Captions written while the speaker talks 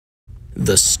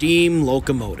The steam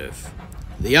locomotive,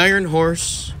 the iron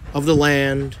horse of the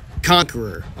land,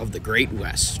 conqueror of the Great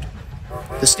West.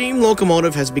 The steam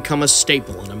locomotive has become a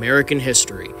staple in American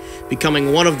history,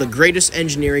 becoming one of the greatest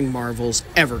engineering marvels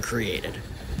ever created.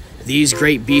 These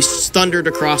great beasts thundered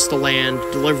across the land,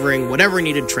 delivering whatever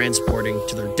needed transporting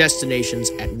to their destinations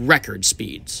at record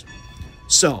speeds.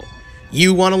 So,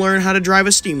 you want to learn how to drive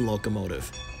a steam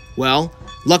locomotive? Well,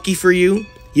 lucky for you,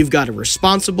 you've got a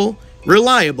responsible,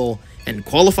 reliable, and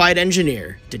qualified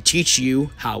engineer to teach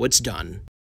you how it's done.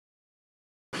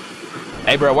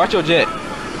 Hey bro, watch your jet.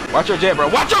 Watch your jet, bro.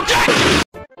 Watch your jet!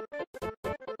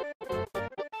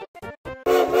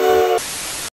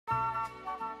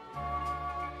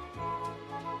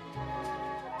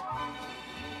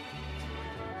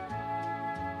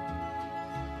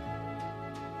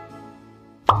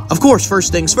 Of course,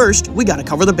 first things first, we gotta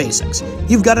cover the basics.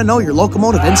 You've gotta know your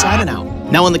locomotive inside and out.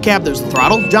 Now in the cab, there's the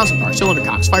throttle, Johnson bar, cylinder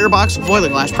cocks, firebox, boiler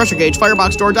glass, pressure gauge,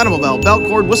 firebox door, dynamo bell, belt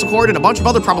cord, whistle cord, and a bunch of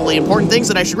other probably important things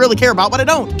that I should really care about, but I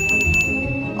don't.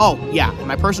 Oh, yeah, and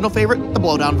my personal favorite, the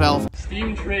blowdown valve.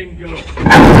 Steam train go.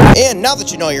 And now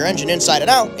that you know your engine inside and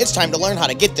out, it's time to learn how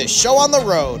to get this show on the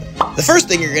road. The first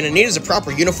thing you're gonna need is a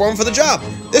proper uniform for the job.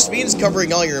 This means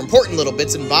covering all your important little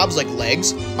bits and bobs like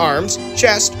legs, arms,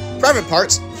 chest, private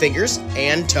parts, fingers,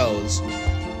 and toes.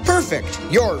 Perfect!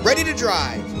 You're ready to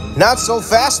drive. Not so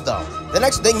fast, though. The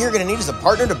next thing you're gonna need is a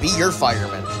partner to be your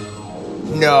fireman.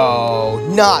 No,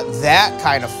 not that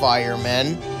kind of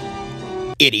fireman.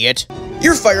 Idiot.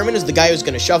 Your fireman is the guy who's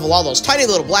gonna shovel all those tiny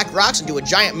little black rocks into a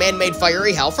giant man-made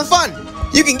fiery hell for fun.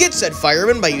 You can get said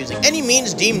fireman by using any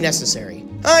means deemed necessary.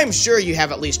 I'm sure you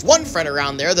have at least one friend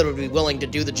around there that would be willing to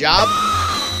do the job.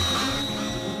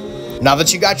 Now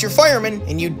that you got your fireman,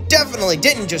 and you definitely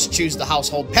didn't just choose the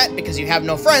household pet because you have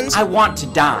no friends, I want to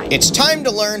die. It's time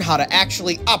to learn how to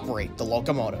actually operate the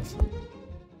locomotive.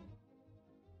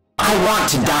 I want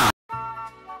to die.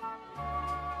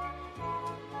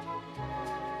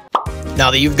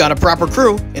 Now that you've got a proper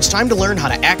crew, it's time to learn how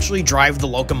to actually drive the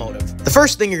locomotive. The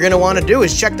first thing you're going to want to do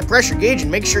is check the pressure gauge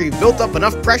and make sure you've built up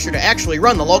enough pressure to actually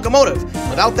run the locomotive.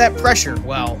 Without that pressure,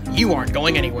 well, you aren't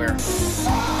going anywhere.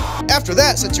 After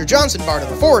that, set your Johnson bar to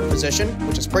the forward position,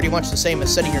 which is pretty much the same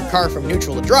as setting your car from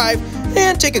neutral to drive,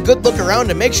 and take a good look around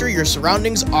to make sure your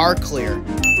surroundings are clear.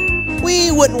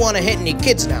 We wouldn't want to hit any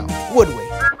kids now, would we?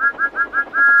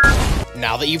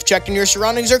 Now that you've checked and your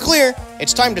surroundings are clear,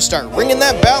 it's time to start ringing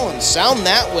that bell and sound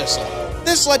that whistle.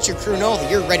 This lets your crew know that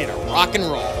you're ready to rock and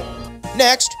roll.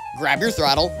 Next, grab your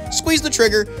throttle, squeeze the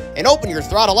trigger, and open your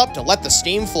throttle up to let the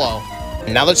steam flow.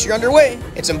 Now that you're underway,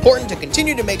 it's important to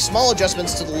continue to make small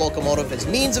adjustments to the locomotive as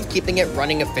means of keeping it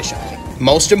running efficiently.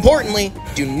 Most importantly,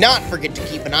 do not forget to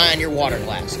keep an eye on your water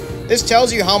glass. This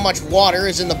tells you how much water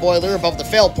is in the boiler above the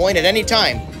fail point at any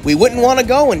time. We wouldn't want to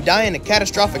go and die in a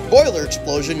catastrophic boiler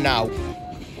explosion now,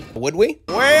 would we?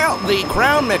 Well, the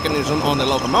crown mechanism on the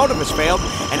locomotive has failed,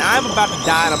 and I'm about to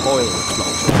die in a boiler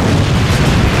explosion.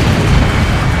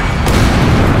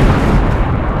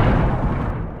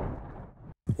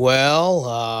 Well,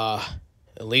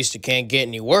 at least it can't get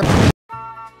any worse.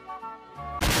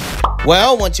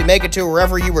 Well, once you make it to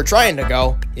wherever you were trying to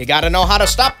go, you gotta know how to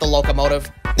stop the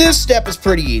locomotive. This step is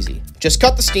pretty easy. Just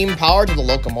cut the steam power to the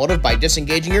locomotive by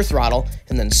disengaging your throttle,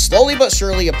 and then slowly but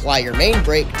surely apply your main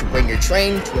brake to bring your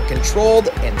train to a controlled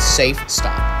and safe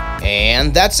stop.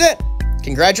 And that's it!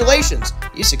 Congratulations!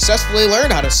 You successfully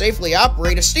learned how to safely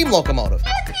operate a steam locomotive.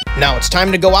 Now it's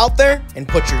time to go out there and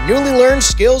put your newly learned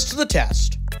skills to the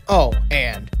test. Oh,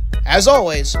 and, as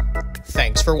always,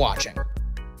 thanks for watching.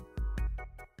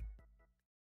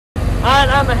 Alright,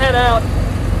 I'm gonna head out.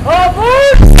 Oh,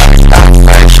 boy!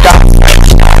 Stop.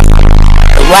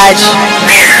 Watch.